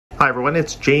Hi everyone,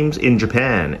 it's James in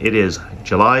Japan. It is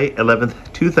July 11th,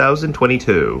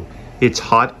 2022. It's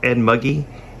hot and muggy,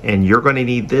 and you're going to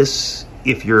need this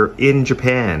if you're in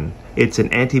Japan. It's an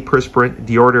antiperspirant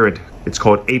deodorant. It's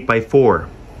called 8x4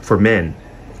 for men.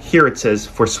 Here it says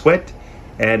for sweat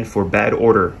and for bad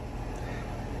odor.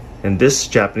 And this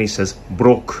Japanese says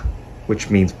broke,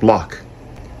 which means block.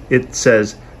 It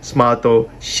says smato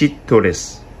shitto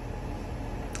desu.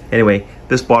 Anyway,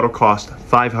 this bottle costs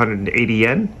 580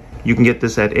 yen. You can get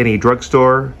this at any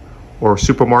drugstore or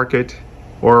supermarket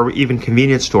or even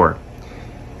convenience store.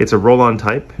 It's a roll-on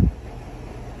type.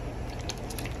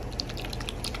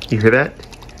 You hear that?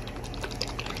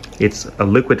 It's a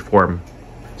liquid form.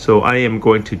 So I am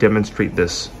going to demonstrate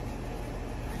this.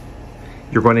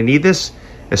 You're going to need this,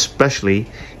 especially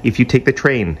if you take the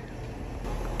train.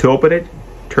 To open it,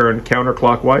 turn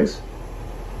counterclockwise.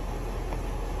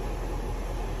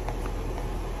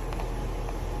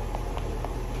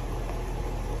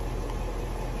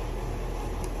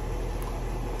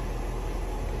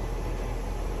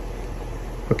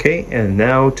 Okay, and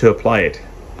now to apply it.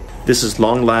 This is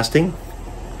long lasting,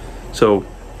 so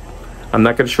I'm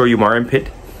not going to show you my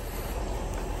armpit.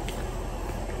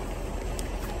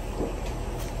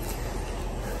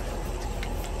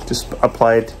 Just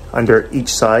apply it under each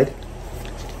side.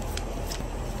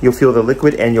 You'll feel the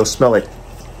liquid and you'll smell it.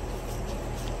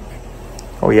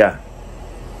 Oh yeah,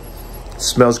 it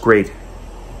smells great.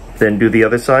 Then do the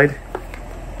other side.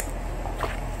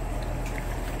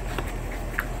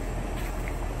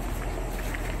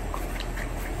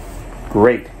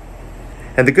 Great.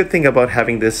 And the good thing about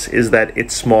having this is that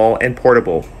it's small and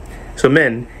portable. So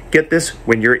men, get this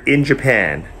when you're in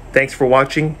Japan. Thanks for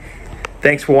watching,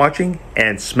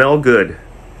 and smell good.